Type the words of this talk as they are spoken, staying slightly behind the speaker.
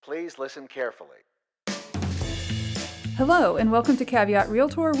Please listen carefully. Hello, and welcome to Caveat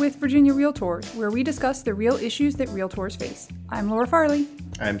Realtor with Virginia Realtors, where we discuss the real issues that realtors face. I'm Laura Farley.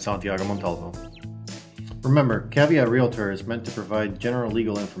 I'm Santiago Montalvo. Remember, Caveat Realtor is meant to provide general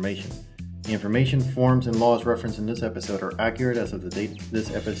legal information. The information, forms, and laws referenced in this episode are accurate as of the date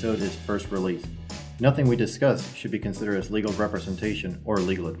this episode is first released. Nothing we discuss should be considered as legal representation or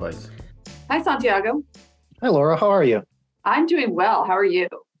legal advice. Hi, Santiago. Hi, Laura. How are you? I'm doing well. How are you?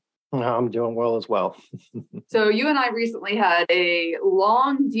 I'm doing well as well. So you and I recently had a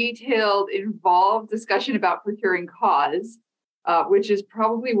long, detailed, involved discussion about procuring cause, which is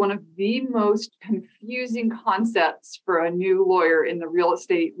probably one of the most confusing concepts for a new lawyer in the real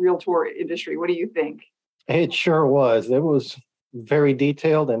estate realtor industry. What do you think? It sure was. It was very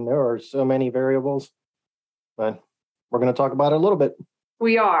detailed, and there are so many variables. But we're going to talk about it a little bit.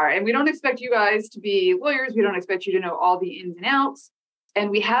 We are, and we don't expect you guys to be lawyers. We don't expect you to know all the ins and outs. And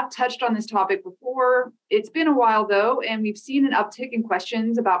we have touched on this topic before. It's been a while, though, and we've seen an uptick in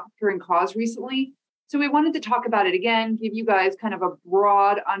questions about procuring cause recently. So we wanted to talk about it again, give you guys kind of a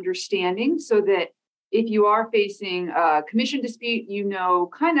broad understanding so that if you are facing a commission dispute, you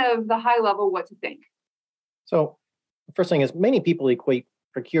know kind of the high level what to think. So the first thing is many people equate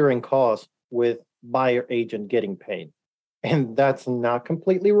procuring cause with buyer agent getting paid. And that's not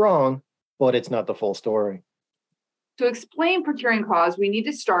completely wrong, but it's not the full story. To explain procuring cause, we need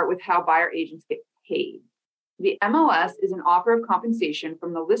to start with how buyer agents get paid. The MLS is an offer of compensation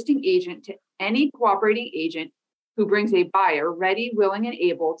from the listing agent to any cooperating agent who brings a buyer ready, willing, and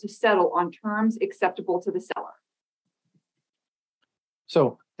able to settle on terms acceptable to the seller.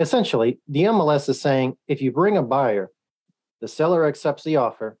 So essentially, the MLS is saying if you bring a buyer, the seller accepts the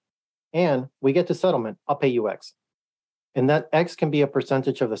offer, and we get to settlement, I'll pay you X. And that X can be a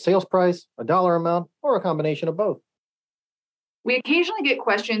percentage of the sales price, a dollar amount, or a combination of both. We occasionally get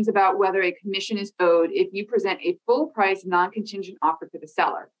questions about whether a commission is owed if you present a full price non-contingent offer to the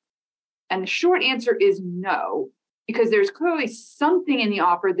seller. And the short answer is no, because there's clearly something in the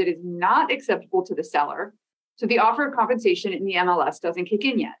offer that is not acceptable to the seller. So the offer of compensation in the MLS doesn't kick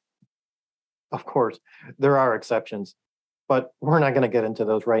in yet. Of course, there are exceptions, but we're not going to get into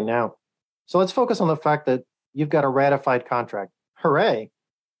those right now. So let's focus on the fact that you've got a ratified contract. Hooray.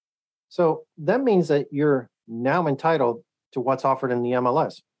 So that means that you're now entitled to what's offered in the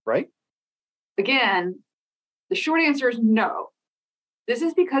MLS, right? Again, the short answer is no. This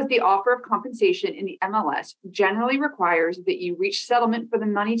is because the offer of compensation in the MLS generally requires that you reach settlement for the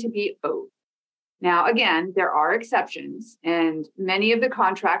money to be owed. Now, again, there are exceptions, and many of the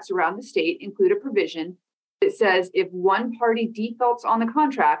contracts around the state include a provision that says if one party defaults on the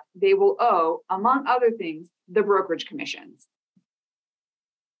contract, they will owe, among other things, the brokerage commissions.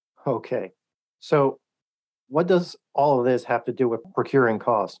 Okay, so what does all of this have to do with procuring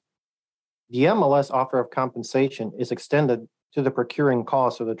costs? The MLS offer of compensation is extended to the procuring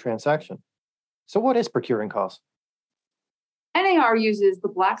costs of the transaction. So what is procuring costs? NAR uses the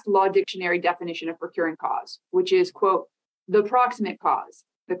Black's Law Dictionary definition of procuring cause, which is, quote, the proximate cause,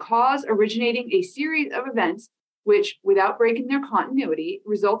 the cause originating a series of events which, without breaking their continuity,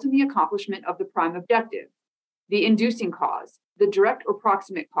 result in the accomplishment of the prime objective, the inducing cause, the direct or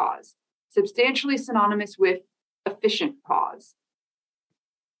proximate cause, substantially synonymous with efficient cause.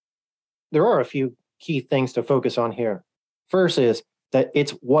 There are a few key things to focus on here. First is that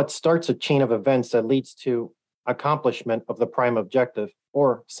it's what starts a chain of events that leads to accomplishment of the prime objective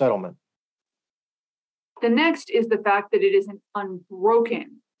or settlement. The next is the fact that it is an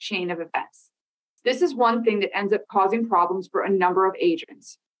unbroken chain of events. This is one thing that ends up causing problems for a number of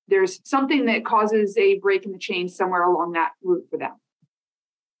agents. There's something that causes a break in the chain somewhere along that route for them.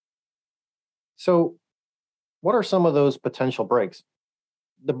 So what are some of those potential breaks?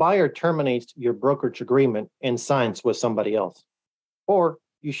 The buyer terminates your brokerage agreement and signs with somebody else. Or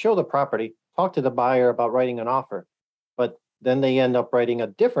you show the property, talk to the buyer about writing an offer, but then they end up writing a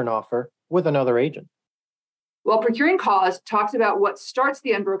different offer with another agent. While procuring cause talks about what starts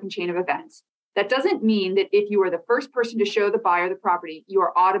the unbroken chain of events, that doesn't mean that if you are the first person to show the buyer the property, you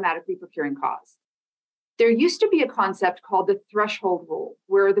are automatically procuring cause. There used to be a concept called the threshold rule,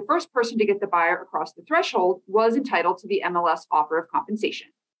 where the first person to get the buyer across the threshold was entitled to the MLS offer of compensation.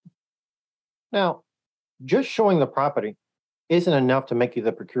 Now, just showing the property isn't enough to make you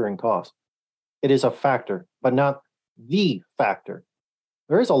the procuring cause. It is a factor, but not the factor.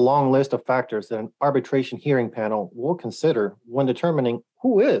 There is a long list of factors that an arbitration hearing panel will consider when determining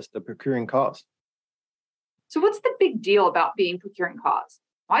who is the procuring cause. So what's the big deal about being procuring cause?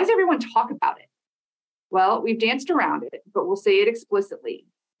 Why does everyone talk about it? Well, we've danced around it, but we'll say it explicitly.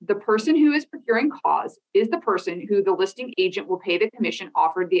 the person who is procuring cause is the person who the listing agent will pay the commission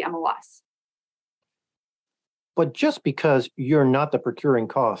offered the MLS. But just because you're not the procuring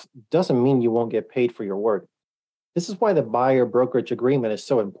cost doesn't mean you won't get paid for your work. This is why the buyer brokerage agreement is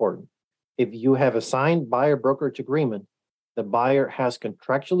so important. If you have a signed buyer brokerage agreement, the buyer has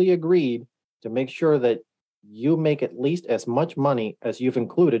contractually agreed to make sure that you make at least as much money as you've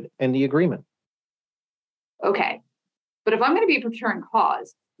included in the agreement. Okay, but if I'm going to be procuring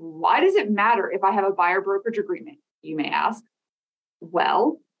cause, why does it matter if I have a buyer brokerage agreement, you may ask?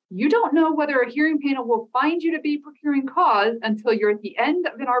 Well, you don't know whether a hearing panel will find you to be procuring cause until you're at the end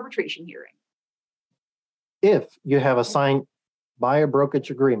of an arbitration hearing. If you have a signed buyer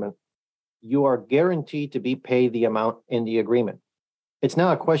brokerage agreement, you are guaranteed to be paid the amount in the agreement. It's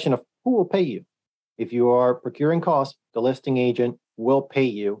now a question of who will pay you. If you are procuring costs, the listing agent will pay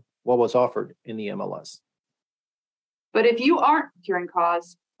you what was offered in the MLS. But if you aren't procuring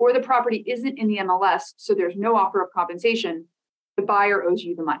cause, or the property isn't in the MLS, so there's no offer of compensation, the buyer owes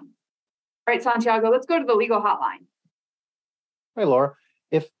you the money. All right, Santiago, let's go to the legal hotline. Hey, Laura,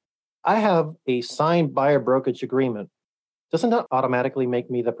 if I have a signed buyer brokerage agreement, doesn't that automatically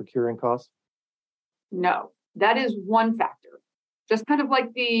make me the procuring cost? No, that is one factor. Just kind of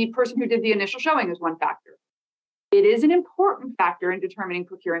like the person who did the initial showing is one factor. It is an important factor in determining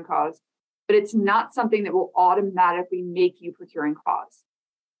procuring cause, but it's not something that will automatically make you procuring cause.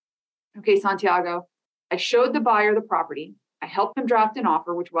 Okay, Santiago, I showed the buyer the property. I helped them draft an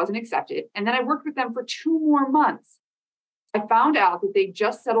offer, which wasn't accepted. And then I worked with them for 2 more months. I found out that they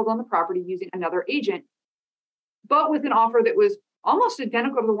just settled on the property using another agent, but with an offer that was almost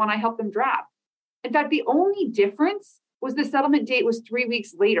identical to the one I helped them draft. In fact, the only difference was the settlement date was 3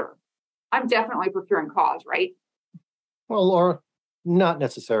 weeks later. I'm definitely procuring cause, right? Well, Laura, not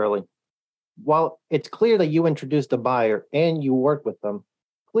necessarily. While it's clear that you introduced the buyer and you worked with them,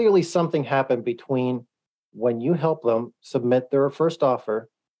 clearly something happened between when you helped them submit their first offer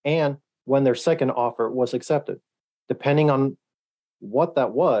and when their second offer was accepted. Depending on what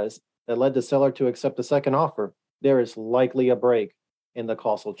that was that led the seller to accept the second offer, there is likely a break in the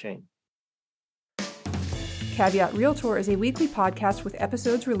causal chain. Caveat Realtor is a weekly podcast with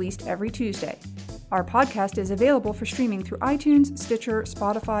episodes released every Tuesday. Our podcast is available for streaming through iTunes, Stitcher,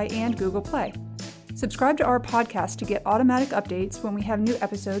 Spotify, and Google Play. Subscribe to our podcast to get automatic updates when we have new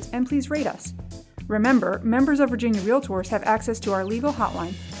episodes, and please rate us. Remember, members of Virginia Realtors have access to our legal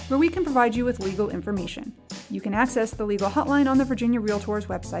hotline, where we can provide you with legal information. You can access the legal hotline on the Virginia Realtors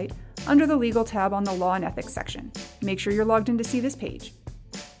website under the Legal tab on the Law and Ethics section. Make sure you're logged in to see this page.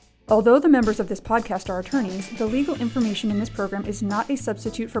 Although the members of this podcast are attorneys, the legal information in this program is not a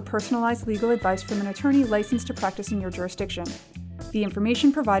substitute for personalized legal advice from an attorney licensed to practice in your jurisdiction. The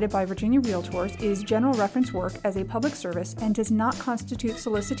information provided by Virginia Realtors is general reference work as a public service and does not constitute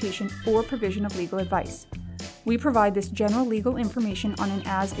solicitation or provision of legal advice. We provide this general legal information on an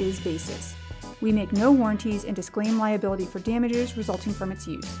as-is basis. We make no warranties and disclaim liability for damages resulting from its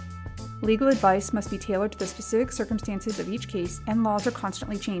use. Legal advice must be tailored to the specific circumstances of each case, and laws are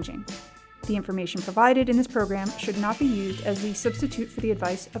constantly changing. The information provided in this program should not be used as the substitute for the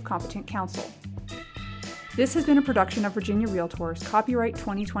advice of competent counsel. This has been a production of Virginia Realtors, copyright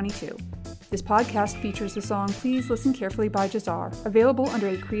 2022. This podcast features the song Please Listen Carefully by Jahzzar, available under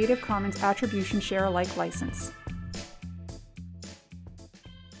a Creative Commons Attribution Share Alike license.